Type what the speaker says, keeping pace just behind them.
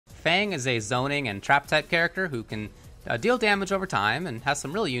Fang is a zoning and trap type character who can deal damage over time and has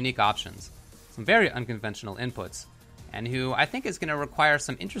some really unique options, some very unconventional inputs, and who I think is going to require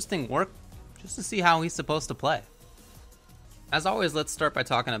some interesting work just to see how he's supposed to play. As always, let's start by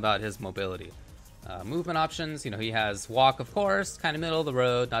talking about his mobility. Movement options, he has walk, of course, kind of middle of the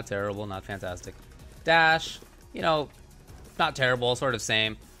road, not terrible, not fantastic. Dash, not terrible, sort of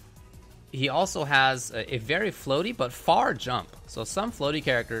same. He also has a very floaty but far jump. So some floaty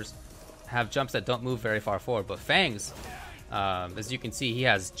characters have jumps that don't move very far forward, but Fang's, as you can see, he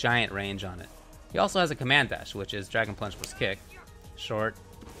has giant range on it. He also has a command dash, which is Dragon Punch plus kick, short,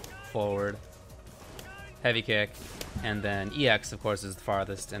 forward, heavy kick, and then EX, of course, is the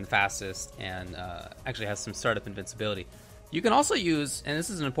farthest and fastest, and actually has some startup invincibility. You can also use, and this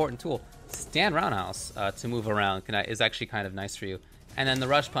is an important tool, stand roundhouse to move around is actually kind of nice for you. And then the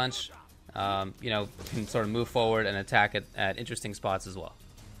rush punch, can sort of move forward and attack at interesting spots as well.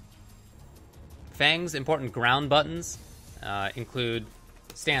 Fang's important ground buttons include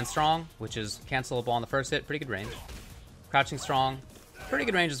stand strong, which is cancelable on the first hit, pretty good range. Crouching strong, pretty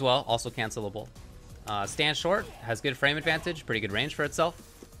good range as well, also cancelable. Stand short has good frame advantage, pretty good range for itself.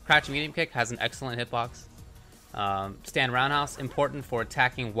 Crouching medium kick has an excellent hitbox. Stand roundhouse, important for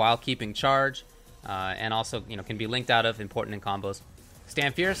attacking while keeping charge, and also can be linked out of, important in combos.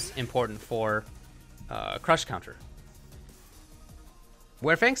 Stand fierce, important for crush counter.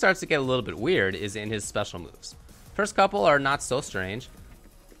 Where Fang starts to get a little bit weird is in his special moves. First couple are not so strange.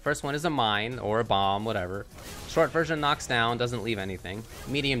 First one is a mine or a bomb, whatever. Short version knocks down, doesn't leave anything.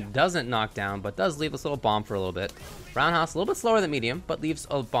 Medium doesn't knock down, but does leave this little bomb for a little bit. Roundhouse, a little bit slower than medium, but leaves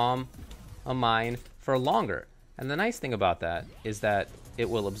a bomb, a mine, for longer. And the nice thing about that is that it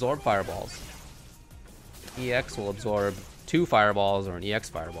will absorb fireballs. EX will absorb 2 fireballs or an EX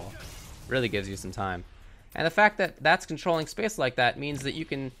fireball. Really gives you some time. And the fact that that's controlling space like that means that you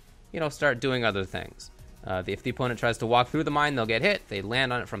can, start doing other things. If the opponent tries to walk through the mine, they'll get hit. They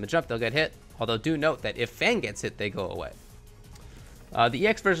land on it from the jump, they'll get hit. Although do note that if Fang gets hit, they go away. The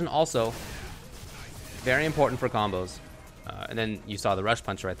EX version also very important for combos. And then you saw the rush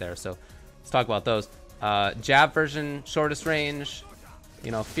punch right there. So let's talk about those. Jab version, shortest range.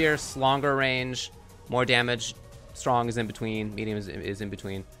 Fierce, longer range, more damage. Strong is in between. Medium is in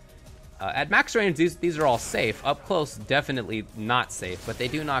between. At max range, these are all safe. Up close, definitely not safe, but they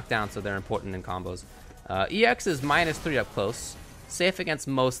do knock down, so they're important in combos. EX is -3 up close. Safe against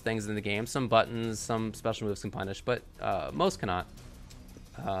most things in the game. Some buttons, some special moves can punish, but most cannot.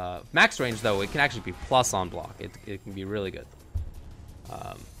 Max range, though, it can actually be plus on block. It can be really good.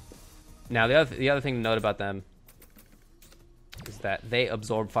 Now, the other thing to note about them is that they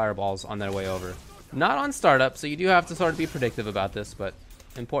absorb fireballs on their way over. Not on startup, so you do have to sort of be predictive about this, but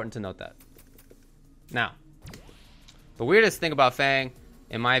important to note that. Now, the weirdest thing about Fang,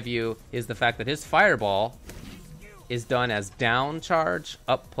 in my view, is the fact that his fireball is done as down charge,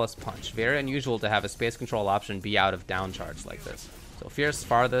 up plus punch. Very unusual to have a space control option be out of down charge like this. So fierce,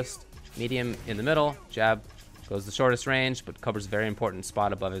 farthest, medium in the middle, jab goes the shortest range, but covers a very important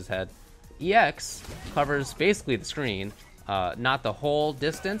spot above his head. EX covers basically the screen, not the whole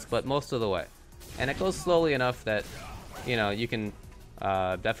distance, but most of the way. And it goes slowly enough that, you can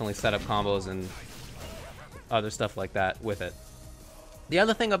definitely set up combos and other stuff like that with it. The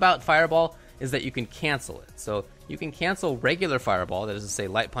other thing about Fireball is that you can cancel it. So you can cancel regular Fireball, that is to say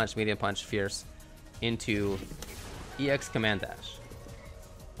light punch, medium punch, fierce, into EX command dash.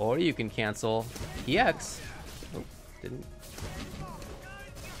 Or you can cancel EX,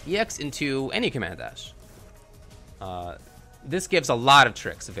 EX into any command dash. This gives a lot of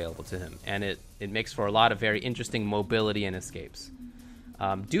tricks available to him, and it makes for a lot of very interesting mobility and escapes.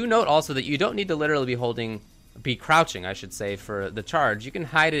 Do note also that you don't need to literally be crouching, I should say, for the charge. You can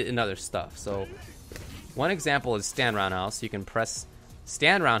hide it in other stuff. So one example is stand roundhouse. You can press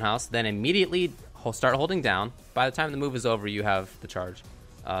stand roundhouse, then immediately start holding down. By the time the move is over, you have the charge.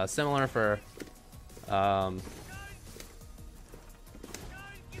 Similar for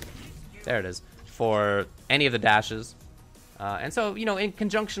there it is, for any of the dashes. And so, in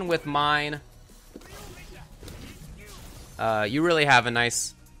conjunction with mine, you really have a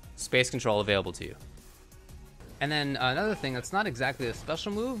nice space control available to you. And then another thing that's not exactly a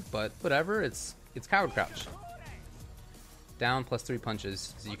special move, but whatever, it's Coward Crouch. Down +3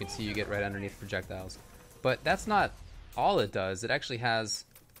 punches, as you can see, you get right underneath projectiles. But that's not all it does. It actually has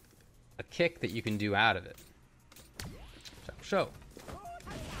a kick that you can do out of it. Show.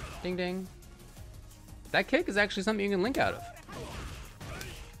 Ding ding. That kick is actually something you can link out of.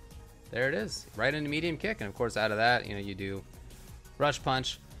 There it is, right into medium kick, and of course out of that, you do rush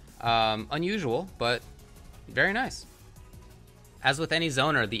punch. Unusual, but very nice. as with any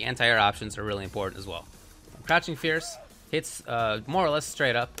zoner, the anti-air options are really important as well. Crouching Fierce hits more or less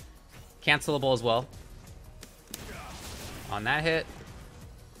straight up, cancelable as well. On that hit,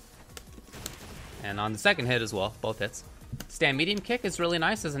 and on the second hit as well, both hits. Stand Medium Kick is really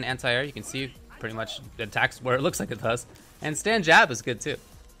nice as an anti-air. You can see pretty much attacks where it looks like it does. And Stand Jab is good too.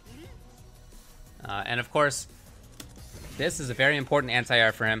 And of course, this is a very important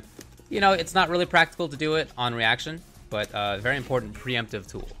anti-air for him. You know, it's not really practical to do it on reaction, but a very important preemptive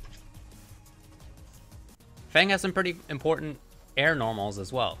tool. Fang has some pretty important air normals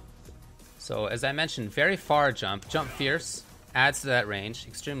as well. So as I mentioned, very far jump. Jump Fierce adds to that range,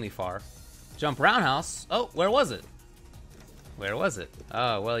 extremely far. Jump Roundhouse, oh, where was it? Where was it?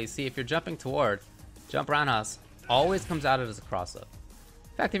 Oh, well, you see, if you're jumping toward, Jump Roundhouse always comes out as a cross-up.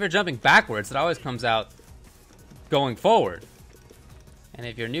 In fact, if you're jumping backwards, it always comes out going forward. And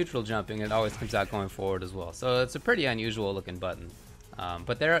if you're neutral jumping, it always comes out going forward as well. So it's a pretty unusual looking button.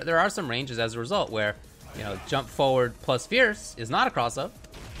 But there are some ranges as a result where, you know, jump forward plus fierce is not a cross-up.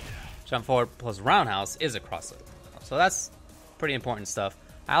 Jump forward plus roundhouse is a cross-up. So that's pretty important stuff.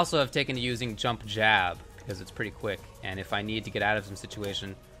 I also have taken to using jump jab because it's pretty quick. And if I need to get out of some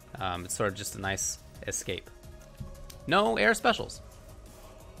situation, it's sort of just a nice escape. No air specials.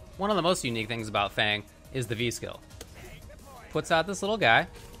 One of the most unique things about Fang is the vskill. Puts out this little guy,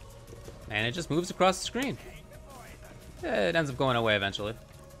 and it just moves across the screen. It ends up going away eventually.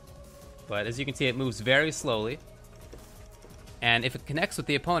 But as you can see, it moves very slowly. And if it connects with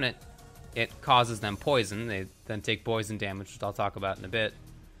the opponent, it causes them poison. They then take poison damage, which I'll talk about in a bit.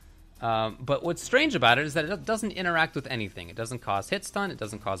 But what's strange about it is that it doesn't interact with anything. It doesn't cause hit stun, it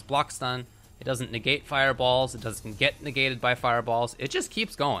doesn't cause block stun, it doesn't negate fireballs, it doesn't get negated by fireballs. It just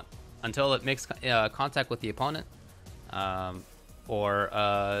keeps going until it makes contact with the opponent.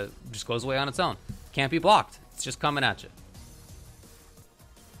 Or just goes away on its own. Can't be blocked. It's just coming at you.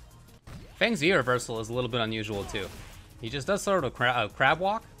 Fang's vreversal is a little bit unusual too. He just does sort of a crab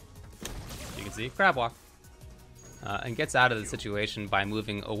walk. You can see, crab walk. And gets out of the situation by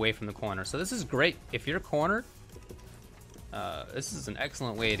moving away from the corner. So this is great. If you're cornered, this is an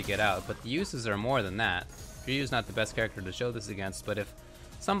excellent way to get out. But the uses are more than that. Ryu's not the best character to show this against, but if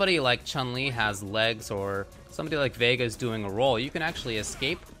somebody like Chun-Li has legs, or somebody like Vega is doing a roll, you can actually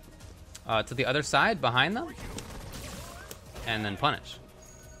escape to the other side behind them and then punish.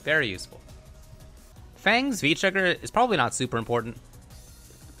 Very useful. Fang's vtrigger is probably not super important.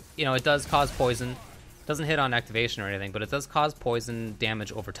 You know, it does cause poison. It doesn't hit on activation or anything, but it does cause poison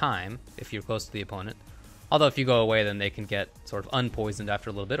damage over time if you're close to the opponent. Although if you go away, then they can get sort of unpoisoned after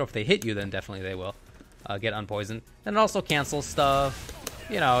a little bit, or if they hit you, then definitely they will get unpoisoned. And it also cancels stuff.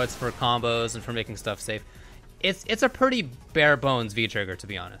 You know, it's for combos and for making stuff safe. It's a pretty bare bones V-trigger, to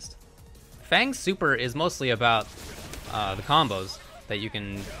be honest. Fang's super is mostly about the combos that you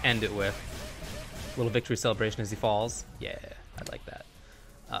can end it with. Little victory celebration as he falls. Yeah, I like that.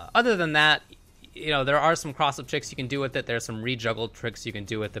 Other than that, you know, there are some cross-up tricks you can do with it. There's some re-juggled tricks you can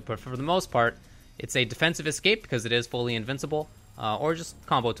do with it. But for the most part, it's a defensive escape because it is fully invincible, or just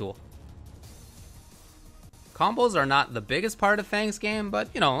combo tool. Combos are not the biggest part of Fang's game, but,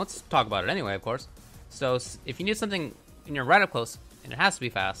 you know, let's talk about it anyway, of course. So if you need something and you're right up close, and it has to be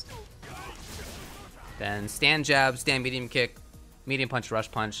fast, then stand jab, stand medium kick, medium punch,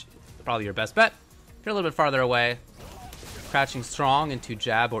 rush punch, probably your best bet. If you're a little bit farther away, crouching strong into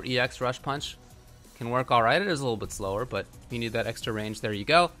jab or EX rush punch can work all right. It is a little bit slower, but if you need that extra range, there you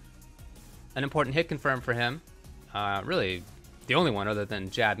go. An important hit confirm for him, really the only one other than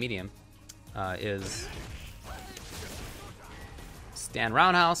jab medium, is stand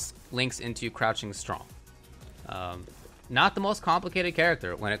roundhouse, links into crouching strong. Not the most complicated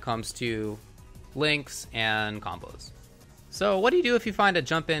character when it comes to links and combos. So what do you do if you find a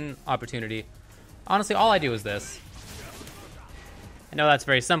jump in opportunity? Honestly, all I do is this. I know that's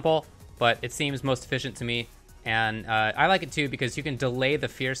very simple, but it seems most efficient to me. And I like it too because you can delay the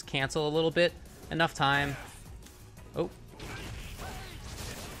fierce cancel a little bit. Enough time. Oh.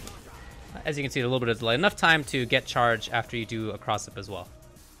 As you can see, a little bit of delay. Enough time to get charge after you do a cross-up as well.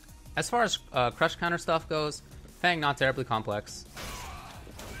 As far as crush counter stuff goes, Fang not terribly complex.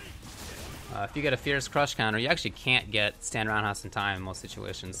 If you get a fierce crush counter, you actually can't get stand roundhouse in time in most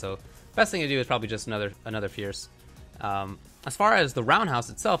situations. So best thing to do is probably just another fierce. As far as the roundhouse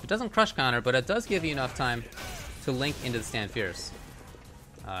itself, it doesn't crush counter, but it does give you enough time to link into the stand fierce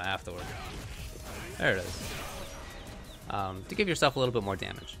afterward. There it is. To give yourself a little bit more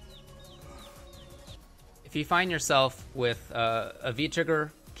damage. If you find yourself with a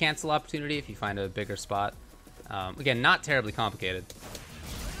V-trigger cancel opportunity, if you find a bigger spot, again, not terribly complicated.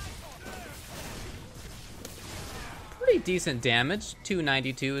 pretty decent damage.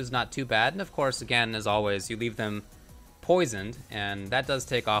 292 is not too bad. And of course, again, as always, you leave them poisoned, and that does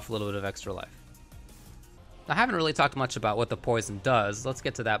take off a little bit of extra life. I haven't really talked much about what the poison does. Let's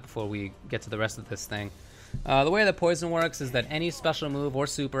get to that before we get to the rest of this thing. The way that poison works is that any special move or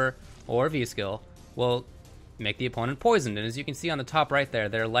super or V-skill will make the opponent poisoned. And as you can see on the top right there,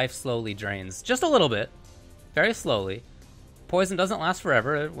 their life slowly drains. Just a little bit. Very slowly. Poison doesn't last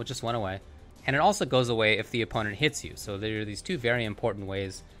forever. It just went away. And it also goes away if the opponent hits you. So there are these two very important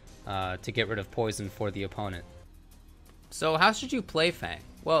ways to get rid of poison for the opponent. So how should you play Fang?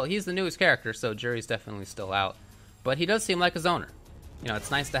 Well, he's the newest character, so jury's definitely still out. But he does seem like a zoner. You know, it's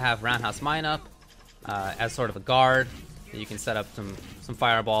nice to have Roundhouse Mine up as sort of a guard. You can set up some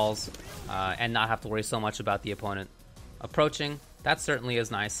fireballs and not have to worry so much about the opponent approaching. That certainly is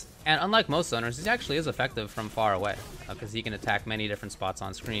nice. And unlike most zoners, he actually is effective from far away because he can attack many different spots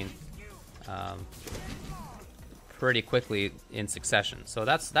on screen pretty quickly in succession. So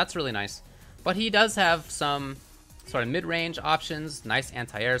that's really nice. But he does have some sort of mid-range options, nice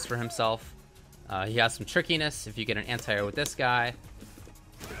anti-airs for himself. He has some trickiness. If you get an anti-air with this guy,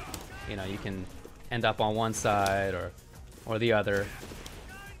 you know, you can end up on one side or the other,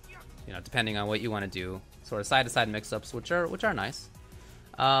 you know, depending on what you want to do. Sort of side-to-side mix-ups, which are nice.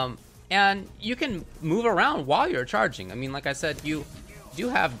 And you can move around while you're charging. I mean, like I said, you do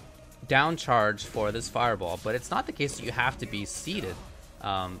have down charge for this fireball, but it's not the case that you have to be seated.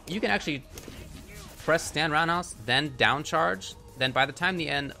 You can actually press stand roundhouse, then down charge. Then by the time the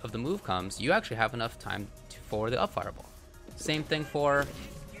end of the move comes, you actually have enough time for the up fireball. Same thing for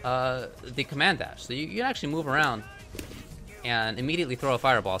the command dash. So you can actually move around and immediately throw a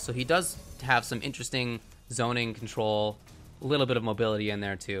fireball. So he does have some interesting zoning control, a little bit of mobility in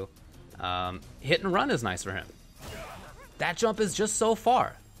there too. Hit and run is nice for him. That jump is just so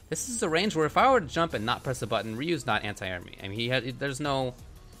far. This is a range where if I were to jump and not press a button, Ryu's not anti-air me. I mean, there's no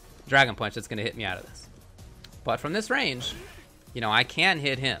Dragon Punch that's going to hit me out of this. But from this range, you know, I can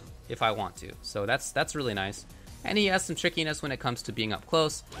hit him if I want to. So that's really nice. And he has some trickiness when it comes to being up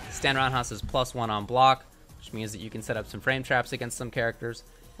close. Stand roundhouse is +1 on block, which means that you can set up some frame traps against some characters.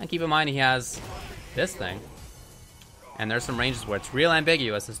 And keep in mind he has this thing. And there's some ranges where it's real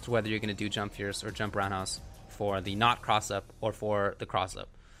ambiguous as to whether you're going to do jump fierce or jump roundhouse for the not cross up or for the cross up.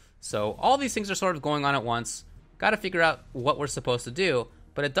 So all these things are sort of going on at once. Got to figure out what we're supposed to do.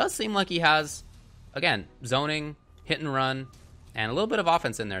 But it does seem like he has, again, zoning, hit and run, and a little bit of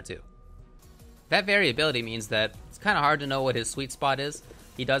offense in there too. That variability means that it's kind of hard to know what his sweet spot is.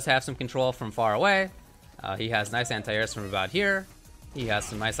 He does have some control from far away. He has nice anti-airs from about here. He has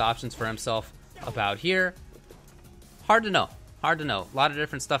some nice options for himself about here. Hard to know. Hard to know. A lot of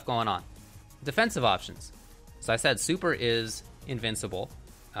different stuff going on. Defensive options. So I said super is invincible.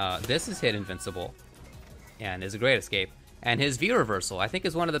 This is hit invincible and is a great escape. And his V-reversal, I think,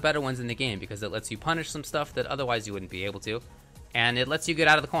 is one of the better ones in the game because it lets you punish some stuff that otherwise you wouldn't be able to. And it lets you get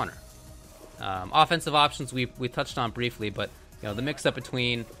out of the corner. Offensive options we touched on briefly, but you know, the mix-up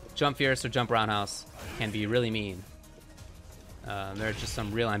between jump fierce or jump roundhouse can be really mean. There are just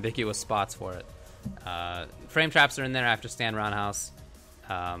some real ambiguous spots for it. Frame traps are in there after stand roundhouse.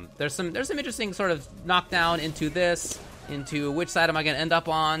 There's some interesting sort of knockdown into which side am I going to end up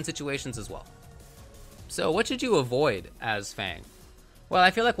on situations as well. So what should you avoid as Fang? Well,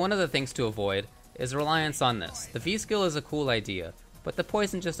 I feel like one of the things to avoid is reliance on this. The V-skill is a cool idea, but the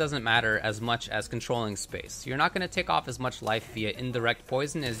poison just doesn't matter as much as controlling space. You're not going to take off as much life via indirect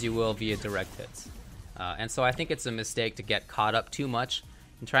poison as you will via direct hits. And so I think it's a mistake to get caught up too much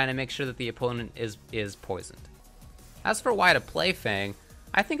in trying to make sure that the opponent is poisoned. As for why to play Fang,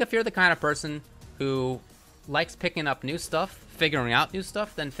 I think if you're the kind of person who likes picking up new stuff, figuring out new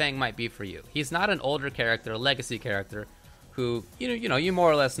stuff, then Fang might be for you. He's not an older character, a legacy character, who you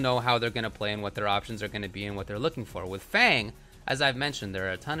more or less know how they're going to play and what their options are going to be and what they're looking for. With Fang, as I've mentioned, there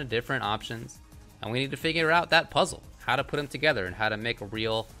are a ton of different options, and we need to figure out that puzzle, how to put them together and how to make a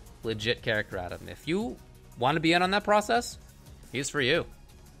real, legit character out of him. If you want to be in on that process, he's for you.